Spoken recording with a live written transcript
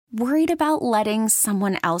Worried about letting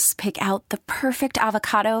someone else pick out the perfect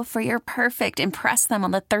avocado for your perfect impress them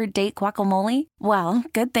on the third date guacamole? Well,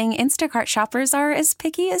 good thing Instacart shoppers are as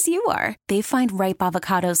picky as you are. They find ripe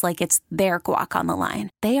avocados like it's their guac on the line.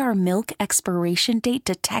 They are milk expiration date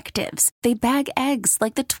detectives. They bag eggs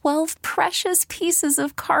like the 12 precious pieces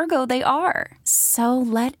of cargo they are. So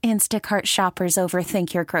let Instacart shoppers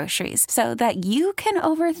overthink your groceries so that you can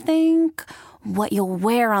overthink what you'll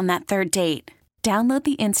wear on that third date. Download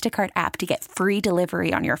the Instacart app to get free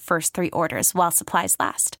delivery on your first 3 orders while supplies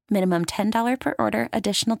last. Minimum $10 per order.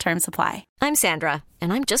 Additional terms apply. I'm Sandra,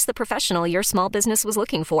 and I'm just the professional your small business was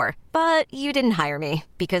looking for. But you didn't hire me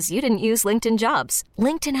because you didn't use LinkedIn Jobs.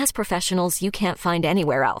 LinkedIn has professionals you can't find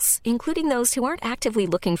anywhere else, including those who aren't actively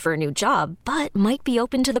looking for a new job, but might be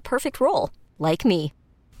open to the perfect role, like me.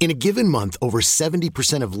 In a given month, over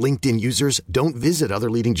 70% of LinkedIn users don't visit other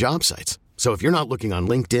leading job sites. So if you're not looking on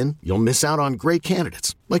LinkedIn, you'll miss out on great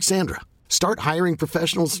candidates like Sandra. Start hiring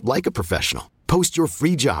professionals like a professional. Post your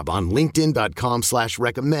free job on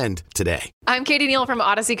linkedin.com/recommend today. I'm Katie Neal from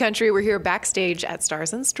Odyssey Country. We're here backstage at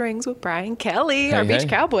Stars and Strings with Brian Kelley, our beach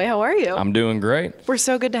cowboy. How are you? I'm doing great. We're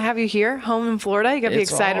so good to have you here, home in Florida. You got to be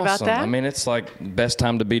excited awesome. about that. I mean, it's like the best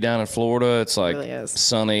time to be down in Florida. It's like really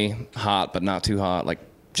sunny, hot, but not too hot, like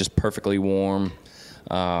just perfectly warm.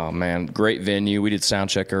 Oh, man, great venue. We did sound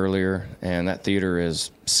check earlier, and that theater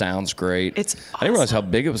sounds great. It's awesome. I didn't realize how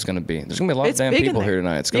big it was going to be. There's going to be a lot of damn people here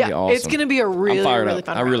tonight. It's going to be awesome. It's going to be a really fun round.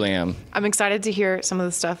 I really am. I'm excited to hear some of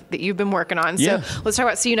the stuff that you've been working on. So let's talk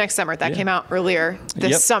about See You Next Summer. That came out earlier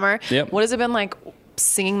this summer. Yep. What has it been like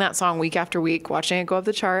singing that song week after week, watching it go up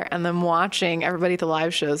the chart, and then watching everybody at the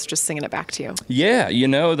live shows just singing it back to you? Yeah,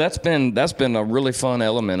 that's been a really fun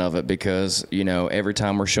element of it because, every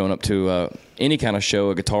time we're showing up to any kind of show,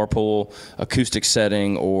 a guitar pull, acoustic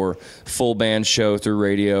setting, or full band show through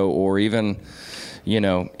radio, or even,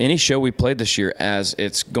 any show we played this year, as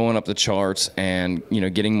it's going up the charts and,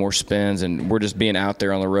 getting more spins, and we're just being out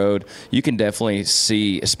there on the road, you can definitely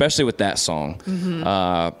see, especially with that song,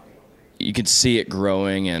 you can see it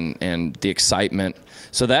growing and the excitement.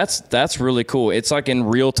 So that's really cool. It's like in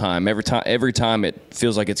real time. Every time it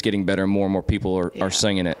feels like it's getting better and more people are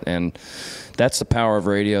singing it. And that's the power of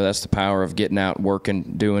radio. That's the power of getting out,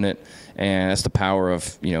 working, doing it. And that's the power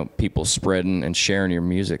of, people spreading and sharing your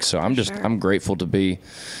music. So I'm grateful to be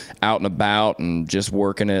out and about and just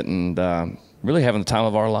working it and really having the time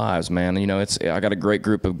of our lives, man. I got a great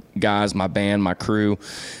group of guys, my band, my crew,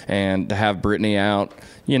 and to have Brittany out,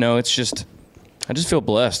 I just feel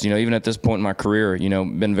blessed, even at this point in my career,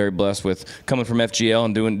 been very blessed with coming from FGL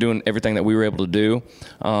and doing everything that we were able to do.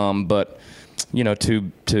 But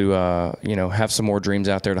to have some more dreams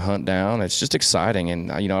out there to hunt down, it's just exciting.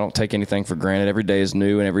 And, I don't take anything for granted. Every day is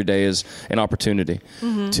new and every day is an opportunity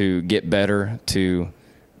to get better, to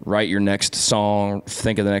write your next song,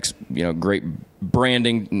 think of the next, great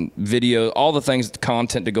branding, video, all the things,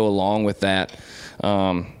 content to go along with that.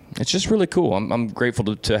 It's just really cool. I'm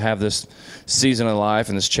grateful to have this season of life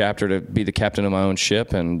and this chapter to be the captain of my own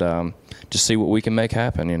ship and just see what we can make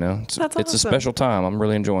happen, It's a special time. I'm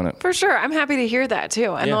really enjoying it. For sure. I'm happy to hear that,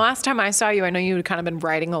 too. And the last time I saw you, I know you had kind of been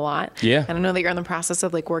writing a lot. Yeah. And I know that you're in the process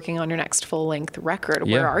of, working on your next full-length record.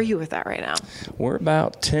 Where are you with that right now? We're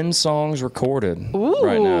about 10 songs recorded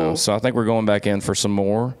right now. So I think we're going back in for some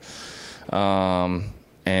more.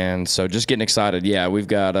 And so just getting excited. Yeah, we've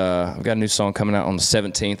got a new song coming out on the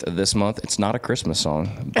 17th of this month. It's not a Christmas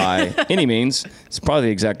song by any means. It's probably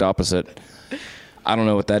the exact opposite. I don't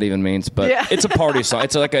know what that even means, but it's a party song.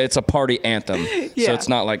 It's a party anthem. Yeah. So it's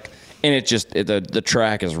not like, and the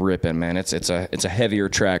track is ripping, man. It's a heavier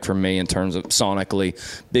track for me in terms of sonically,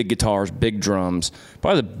 big guitars, big drums.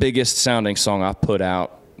 Probably the biggest sounding song I've put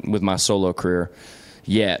out with my solo career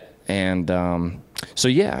yet. And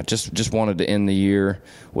just wanted to end the year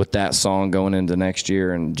with that song going into next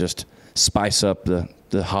year and just spice up the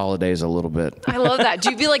holidays a little bit. I love that.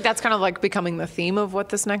 Do you feel like that's kind of like becoming the theme of what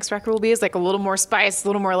this next record will be? Is like a little more spice, a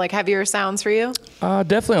little more like heavier sounds for you?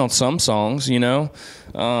 Definitely on some songs,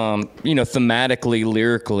 thematically,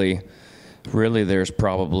 lyrically, really there's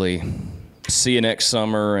probably See You Next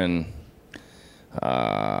Summer and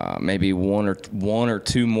maybe one or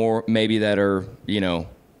two more maybe that are,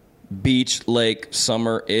 beach, lake,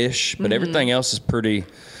 summer-ish, but everything else is pretty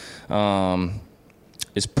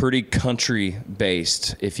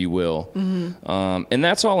country-based, if you will. And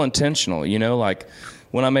that's all intentional, like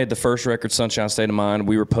when I made the first record, Sunshine State of Mind,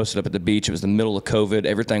 we were posted up at the beach. It was the middle of COVID.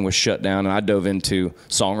 Everything was shut down, and I dove into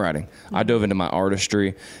songwriting. I dove into my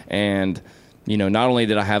artistry, and, not only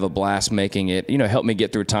did I have a blast making it, it helped me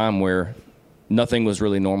get through a time where nothing was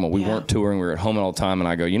really normal. We weren't touring. We were at home all the time. And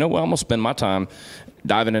I go, you know what? I'm going to spend my time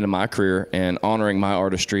diving into my career and honoring my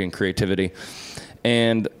artistry and creativity,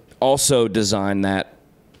 and also design that,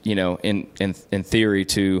 you know, in theory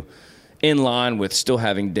to in line with still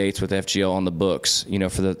having dates with FGL on the books, you know,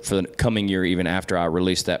 for the coming year, even after I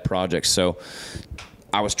released that project. So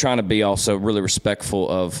I was trying to be also really respectful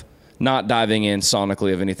of not diving in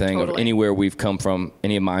sonically of anything, of anywhere we've come from,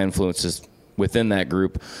 any of my influences within that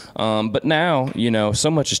group. But now, you know,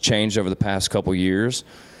 so much has changed over the past couple years.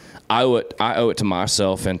 I owe it to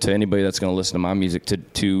myself and to anybody that's going to listen to my music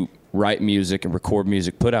to write music and record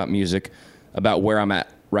music, put out music about where I'm at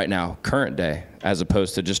right now, current day, as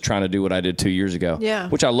opposed to just trying to do what I did 2 years ago. Yeah.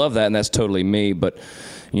 Which I love that, and that's totally me. But,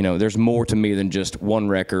 you know, there's more to me than just one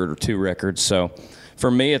record or two records. So for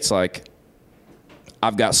me, it's like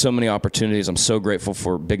I've got so many opportunities. I'm so grateful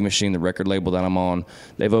for Big Machine, the record label that I'm on.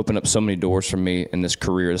 They've opened up so many doors for me in this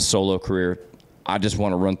career, this solo career. I just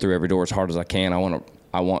want to run through every door as hard as I can. I don't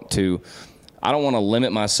want to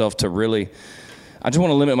limit myself to really, I just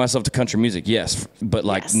want to limit myself to country music, yes, but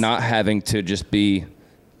like not having to just be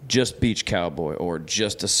just Beach Cowboy or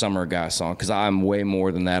just a summer guy song, because I'm way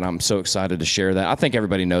more than that. I'm so excited to share that. I think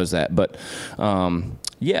everybody knows that, but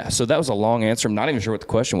yeah, so that was a long answer. I'm not even sure what the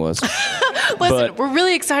question was. Listen, we're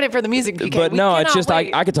really excited for the music. BK. But no, it's just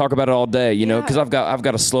I could talk about it all day, you know, because I've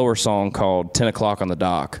got a slower song called 10 O'Clock on the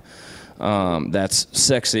Dock. That's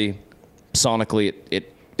sexy. Sonically,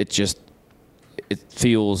 it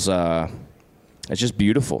feels it's just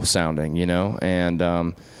beautiful sounding, you know. And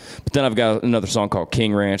but then I've got another song called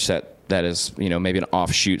King Ranch that is, you know, maybe an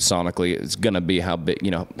offshoot sonically. It's gonna be how big,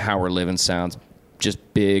 you know, how we're living sounds.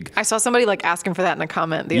 Just big. I saw somebody like asking for that in a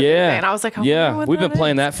comment the other day, and I was like, we've been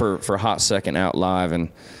playing that for a hot second out live,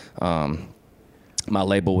 and my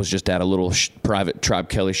label was just at a little private Tribe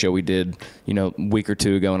Kelley show we did, you know, a week or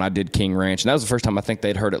two ago, and I did King Ranch, and that was the first time I think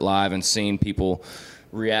they'd heard it live and seen people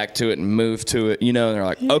react to it and move to it, you know, and they're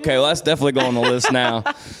like, okay, well, that's definitely going on the list now.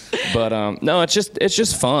 But no, it's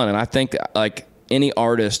just fun, and I think like any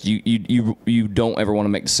artist, you don't ever want to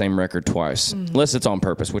make the same record twice, unless it's on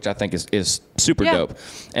purpose, which I think is super dope.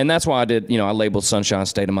 And that's why I did, you know, I labeled Sunshine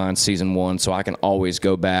State of Mind Season 1, so I can always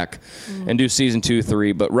go back and do Season 2,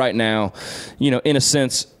 3. But right now, you know, in a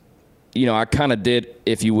sense, you know, I kind of did,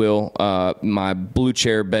 if you will, my Blue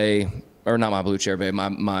Chair Bay, or not my Blue Chair Bay,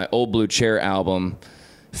 my Old Blue Chair album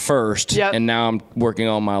first, and now I'm working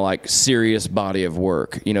on my like serious body of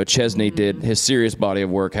work. You know, Chesney did his serious body of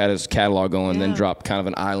work, had his catalog going, then dropped kind of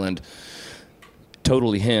an island,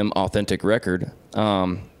 totally him, authentic record.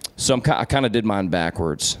 So I kind of did mine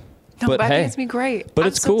backwards. No, but that makes me great. But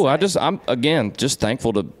it's so cool. Excited. I'm again just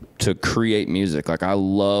thankful to create music. Like I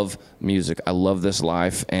love music. I love this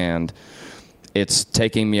life, and it's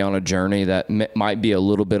taking me on a journey that might be a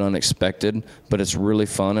little bit unexpected, but it's really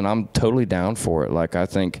fun, and I'm totally down for it. Like, I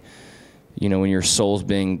think, you know, when your soul's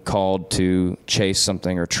being called to chase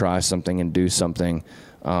something or try something and do something,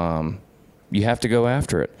 you have to go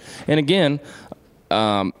after it. And again,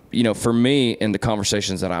 you know, for me, in the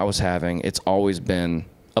conversations that I was having, it's always been,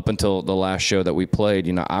 up until the last show that we played,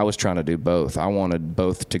 you know, I was trying to do both. I wanted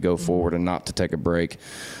both to go forward and not to take a break.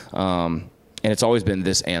 And it's always been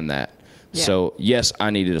this and that. Yeah. So, yes, I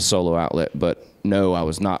needed a solo outlet, but no, I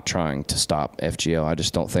was not trying to stop FGL. I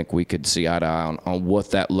just don't think we could see eye to eye on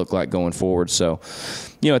what that looked like going forward. So,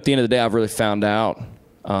 you know, at the end of the day, I've really found out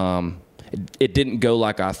it didn't go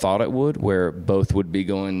like I thought it would, where both would be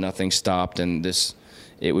going, nothing stopped, and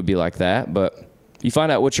it would be like that. But you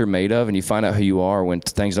find out what you're made of, and you find out who you are when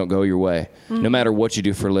things don't go your way, no matter what you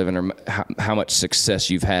do for a living or how much success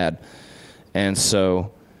you've had. And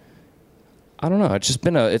so, I don't know.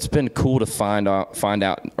 It's been cool to find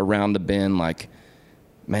out around the bend, like,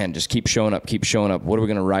 man, just keep showing up. What are we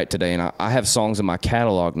gonna write today? And I have songs in my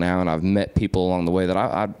catalog now, and I've met people along the way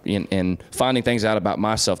that and finding things out about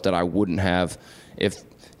myself that I wouldn't have if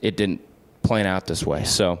it didn't plan out this way.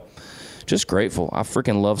 So, just grateful. I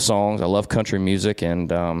freaking love songs. I love country music,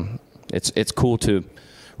 and it's cool to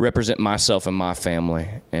represent myself and my family,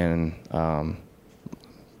 and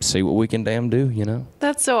see what we can damn do, you know?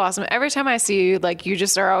 That's so awesome. Every time I see you, like, you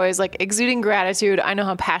just are always like exuding gratitude. I know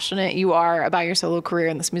how passionate you are about your solo career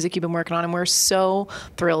and this music you've been working on, and we're so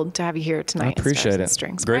thrilled to have you here tonight. I appreciate it.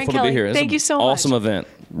 Strings. Grateful to be here. Thank you so much. Awesome event.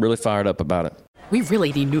 Really fired up about it. We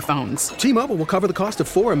really need new phones. T-Mobile will cover the cost of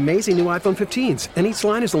 4 amazing new iPhone 15s, and each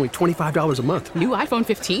line is only $25 a month. New iPhone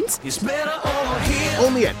 15s? It's better over here.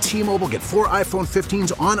 Only at T-Mobile, get 4 iPhone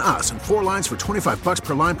 15s on us and 4 lines for $25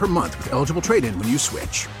 per line per month with eligible trade-in when you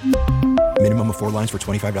switch. Minimum of 4 lines for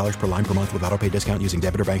 $25 per line per month with autopay discount using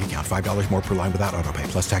debit or bank account. $5 more per line without autopay,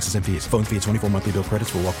 plus taxes and fees. Phone fee at 24 monthly bill credits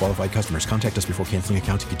for well qualified customers. Contact us before canceling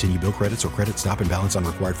account to continue bill credits or credit stop and balance on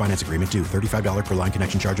required finance agreement due. $35 per line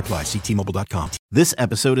connection charge applies. See T-Mobile.com. This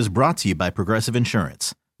episode is brought to you by Progressive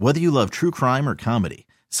Insurance. Whether you love true crime or comedy,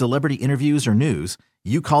 celebrity interviews or news,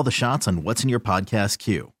 you call the shots on what's in your podcast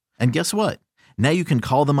queue. And guess what? Now you can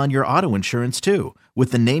call them on your auto insurance too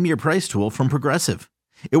with the Name Your Price tool from Progressive.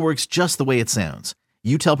 It works just the way it sounds.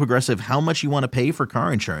 You tell Progressive how much you want to pay for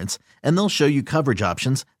car insurance, and they'll show you coverage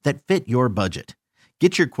options that fit your budget.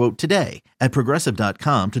 Get your quote today at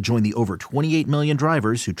Progressive.com to join the over 28 million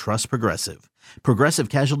drivers who trust Progressive. Progressive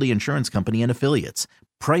Casualty Insurance Company and Affiliates.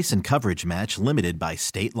 Price and coverage match limited by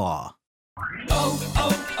state law.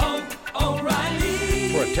 O'Reilly.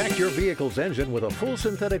 Protect your vehicle's engine with a full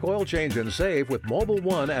synthetic oil change and save with Mobil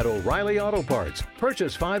 1 at O'Reilly Auto Parts.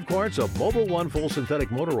 Purchase 5 quarts of Mobil 1 full synthetic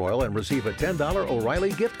motor oil and receive a $10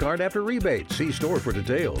 O'Reilly gift card after rebate. See store for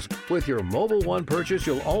details. With your Mobil 1 purchase,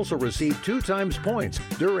 you'll also receive 2 times points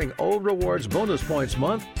during O Rewards Bonus Points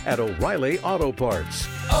Month at O'Reilly Auto Parts.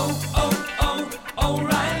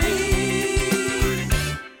 O'Reilly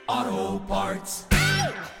Auto Parts.